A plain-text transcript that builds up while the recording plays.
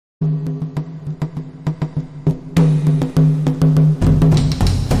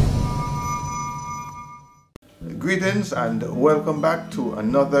Greetings and welcome back to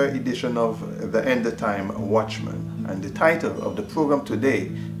another edition of the End of Time Watchman. And the title of the program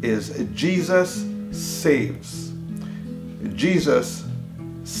today is Jesus Saves. Jesus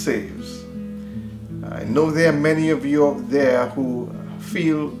Saves. I know there are many of you out there who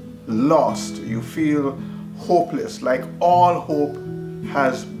feel lost. You feel hopeless, like all hope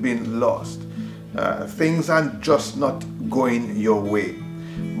has been lost. Things are just not going your way.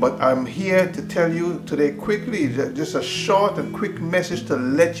 But I'm here to tell you today quickly, just a short and quick message to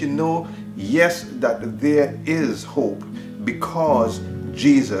let you know, yes, that there is hope because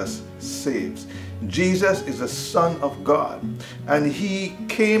Jesus saves. Jesus is the Son of God, and He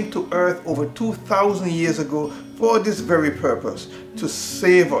came to earth over 2,000 years ago for this very purpose, to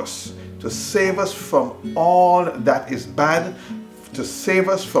save us from all that is bad, to save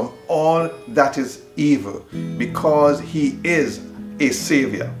us from all that is evil, because He is a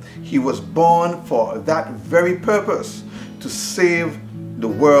Savior. He was born for that very purpose, to save the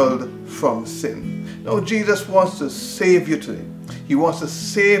world from sin. Now, Jesus wants to save you today. He wants to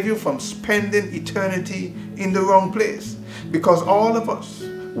save you from spending eternity in the wrong place, because all of us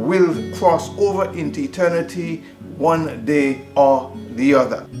will cross over into eternity one day or the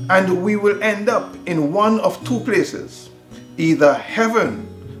other, and we will end up in one of two places: either heaven,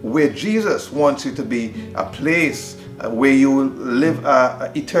 where Jesus wants you to be, a place where you will live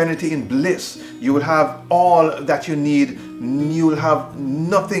eternity in bliss. You will have all that you need. You will have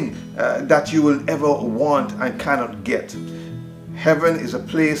nothing that you will ever want and cannot get. Heaven is a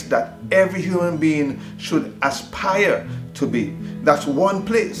place that every human being should aspire to be. That's one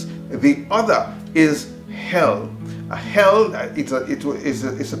place. The other is hell. Hell,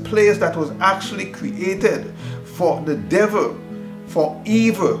 it's a place that was actually created for the devil, for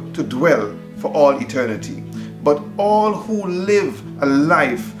evil to dwell for all eternity. But all who live a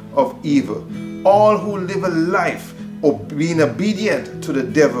life of evil, all who live a life of being obedient to the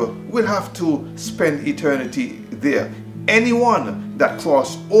devil, will have to spend eternity there. Anyone that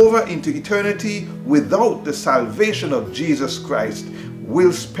crosses over into eternity without the salvation of Jesus Christ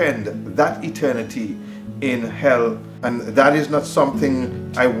will spend that eternity in hell. And that is not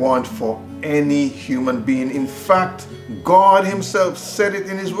something I want for any human being. In fact, God Himself said it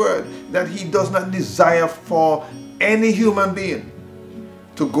in His word that He does not desire for any human being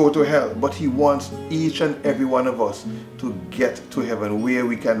to go to hell, but He wants each and every one of us to get to heaven, where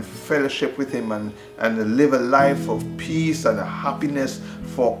we can fellowship with Him and live a life of peace and happiness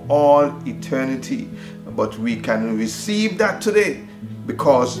for all eternity. But we can receive that today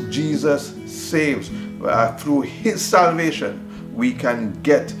because Jesus saves. Through His salvation, we can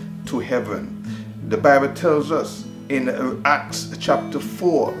get to heaven. The Bible tells us in Acts chapter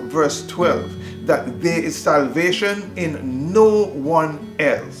 4 verse 12 that there is salvation in no one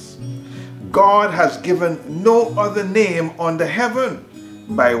else. God has given no other name under heaven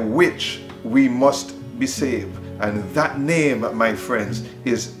by which we must be saved. And that name, my friends,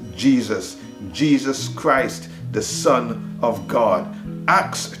 is Jesus. Jesus Christ, the Son of God.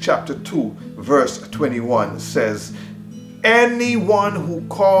 Acts chapter 2 verse 21 says, anyone who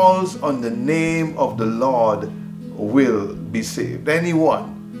calls on the name of the Lord will be saved.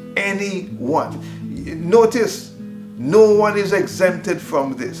 Anyone. Notice, no one is exempted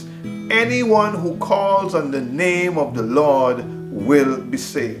from this. Anyone who calls on the name of the Lord will be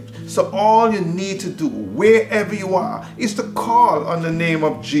saved. So all you need to do, wherever you are, is to call on the name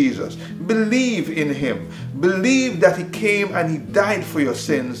of Jesus. Believe in Him. Believe that He came and He died for your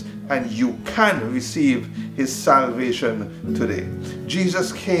sins, and you can receive His salvation today.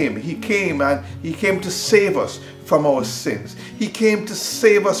 Jesus came. He came to save us from our sins. He came to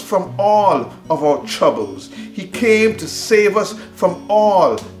save us from all of our troubles. He came to save us from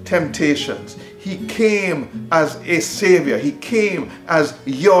all temptations. He came as a Savior. He came as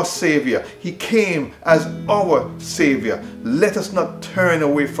your Savior. He came as our Savior. Let us not turn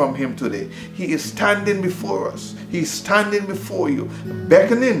away from Him today. He is standing before us. He is standing before you,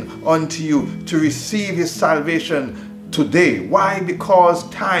 beckoning unto you to receive His salvation today. Why? Because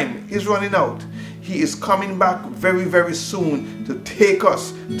time is running out. He is coming back very, very soon to take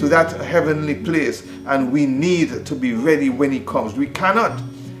us to that heavenly place, and we need to be ready when He comes. We cannot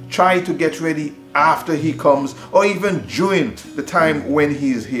try to get ready after He comes, or even during the time when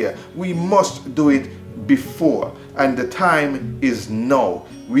He is here. We must do it before, and the time is now.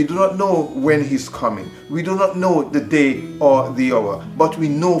 We do not know when He's coming. We do not know the day or the hour, but we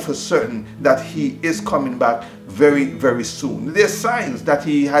know for certain that He is coming back very, very soon. There are signs that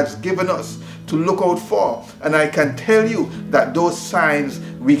He has given us to look out for, and I can tell you that those signs,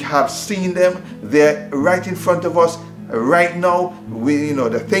 we have seen them. They're right in front of us right now.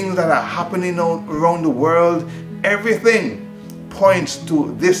 The things that are happening around the world, everything points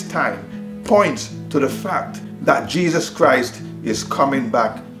to this time, points to the fact that Jesus Christ is coming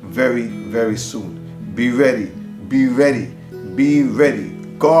back very, very soon. Be ready, be ready, be ready.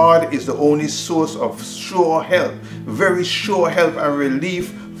 God is the only source of sure help, very sure help and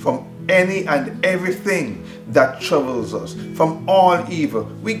relief from any and everything that troubles us, from all evil.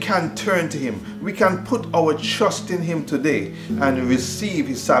 We can turn to Him. We can put our trust in Him today and receive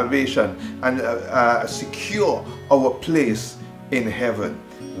His salvation and secure our place in heaven.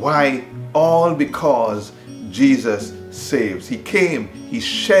 Why? All because Jesus saves. He came, He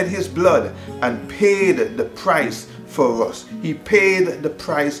shed His blood and paid the price for us. He paid the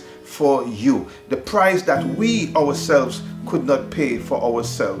price for you. The price that we ourselves could not pay for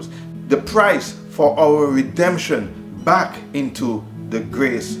ourselves. The price for our redemption back into the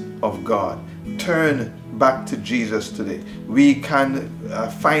grace of God. Turn back to Jesus today. We can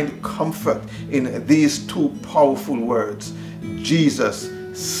find comfort in these two powerful words. Jesus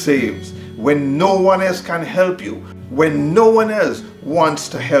saves. When no one else can help you, when no one else wants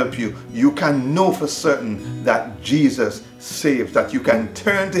to help you, you can know for certain that Jesus saves, that you can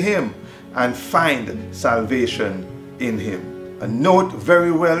turn to Him and find salvation in Him. And note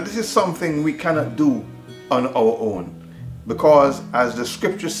very well, this is something we cannot do on our own. Because as the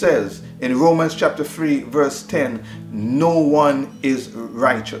scripture says in Romans chapter 3 verse 10, no one is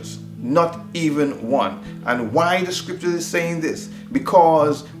righteous, not even one. And why the scripture is saying this?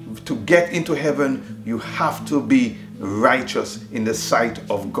 Because to get into heaven, you have to be righteous in the sight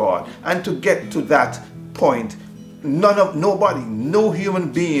of God. And to get to that point, nobody, no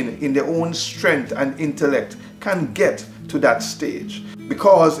human being in their own strength and intellect can get to that stage.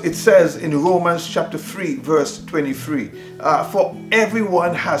 Because it says in Romans chapter 3 verse 23, for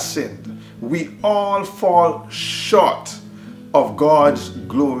everyone has sinned. We all fall short of God's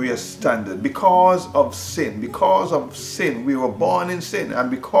glorious standard. Because of sin, we were born in sin,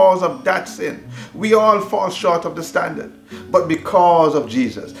 and because of that sin, we all fall short of the standard. But because of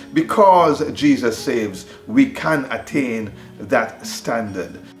Jesus, because Jesus saves, we can attain that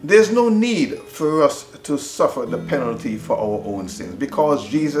standard. There's no need for us to suffer the penalty for our own sins, because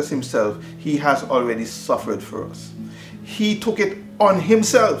Jesus Himself, He has already suffered for us. He took it on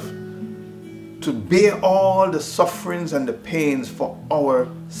Himself to bear all the sufferings and the pains for our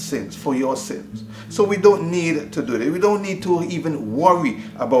sins, for your sins. So we don't need to do it. We don't need to even worry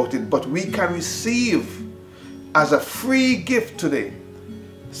about it, but we can receive as a free gift today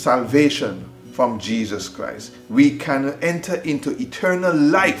salvation from Jesus Christ. We can enter into eternal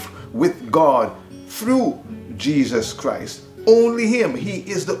life with God through Jesus Christ. Only Him. He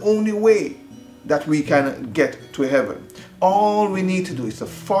is the only way that we can get to heaven. All we need to do is to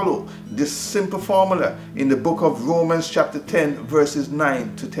follow this simple formula in the book of Romans chapter 10 verses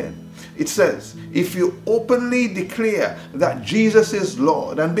 9 to 10. It says, if you openly declare that Jesus is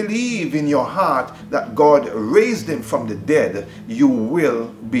Lord and believe in your heart that God raised Him from the dead, you will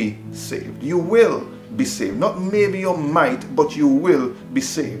be saved. You will be saved. Not maybe you might, but you will be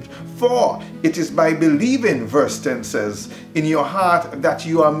saved. For it is by believing, verse 10 says, in your heart that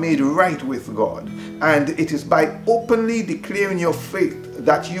you are made right with God. And it is by openly declaring your faith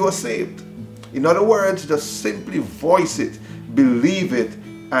that you are saved. In other words, just simply voice it, believe it,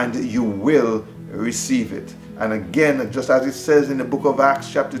 and you will receive it. And again, just as it says in the book of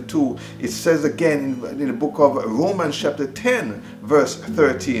Acts chapter 2, it says again in the book of Romans chapter 10 verse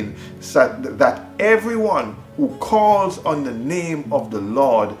 13, that everyone who calls on the name of the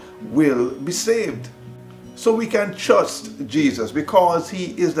Lord will be saved. So we can trust Jesus because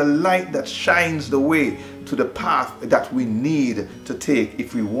He is the light that shines the way to the path that we need to take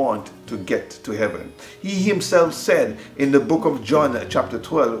if we want to get to heaven. He Himself said in the book of John chapter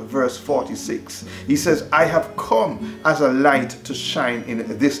 12 verse 46, He says, I have come as a light to shine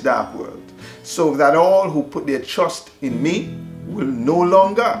in this dark world, so that all who put their trust in me will no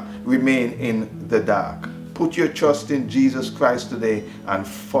longer remain in the dark. Put your trust in Jesus Christ today and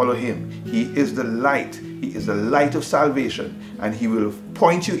follow Him. He is the light. He is the light of salvation, and He will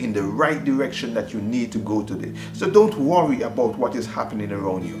point you in the right direction that you need to go today. So don't worry about what is happening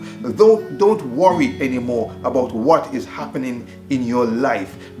around you. Don't worry anymore about what is happening in your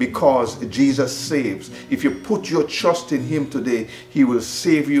life, because Jesus saves. If you put your trust in Him today, He will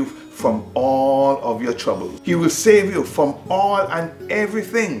save you from all of your troubles. He will save you from all and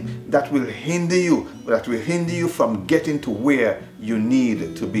everything that will hinder you from getting to where you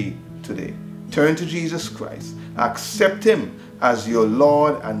need to be today. Turn to Jesus Christ, accept Him as your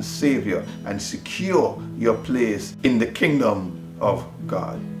Lord and Savior, and secure your place in the kingdom of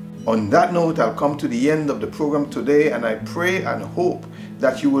God. On that note, I'll come to the end of the program today, and I pray and hope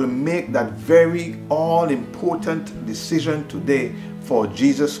that you will make that very all-important decision today for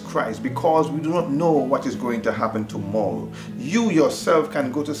Jesus Christ, because we do not know what is going to happen tomorrow. You yourself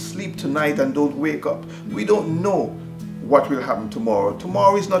can go to sleep tonight and don't wake up. We don't know what will happen tomorrow.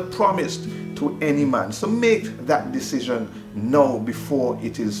 Tomorrow is not promised to any man. So make that decision now before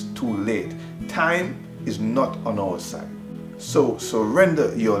it is too late. Time is not on our side. So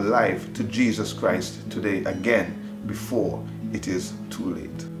surrender your life to Jesus Christ today again before it is too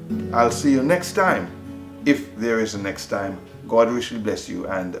late. I'll see you next time, if there is a next time. God richly bless you,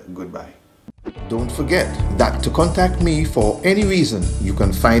 and goodbye. Don't forget that to contact me for any reason, you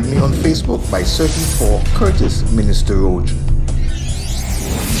can find me on Facebook by searching for Curtis Minister Roach.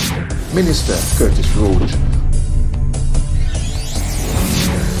 Minister Curtis Roach.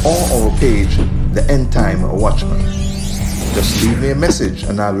 Or our page, The End Time Watchman. Just leave me a message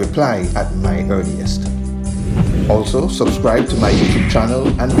and I'll reply at my earliest. Also, subscribe to my YouTube channel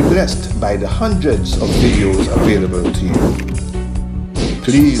and be blessed by the hundreds of videos available to you.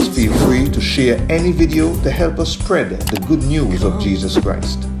 Please feel free to share any video to help us spread the good news of Jesus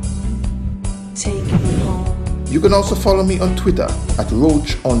Christ. Take me home. You can also follow me on Twitter at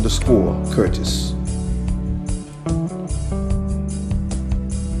Roach_Curtis.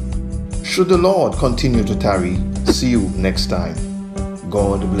 Should the Lord continue to tarry, see you next time.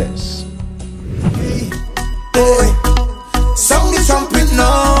 God bless. Hey, sound the trumpet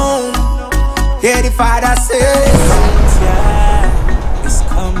now. Hear the Father say, It's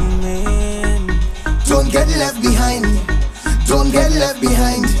coming. don't get left behind. Don't get left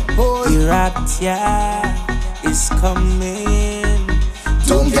behind. The rapture is coming.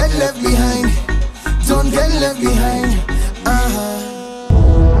 Don't get left behind. Don't get left behind.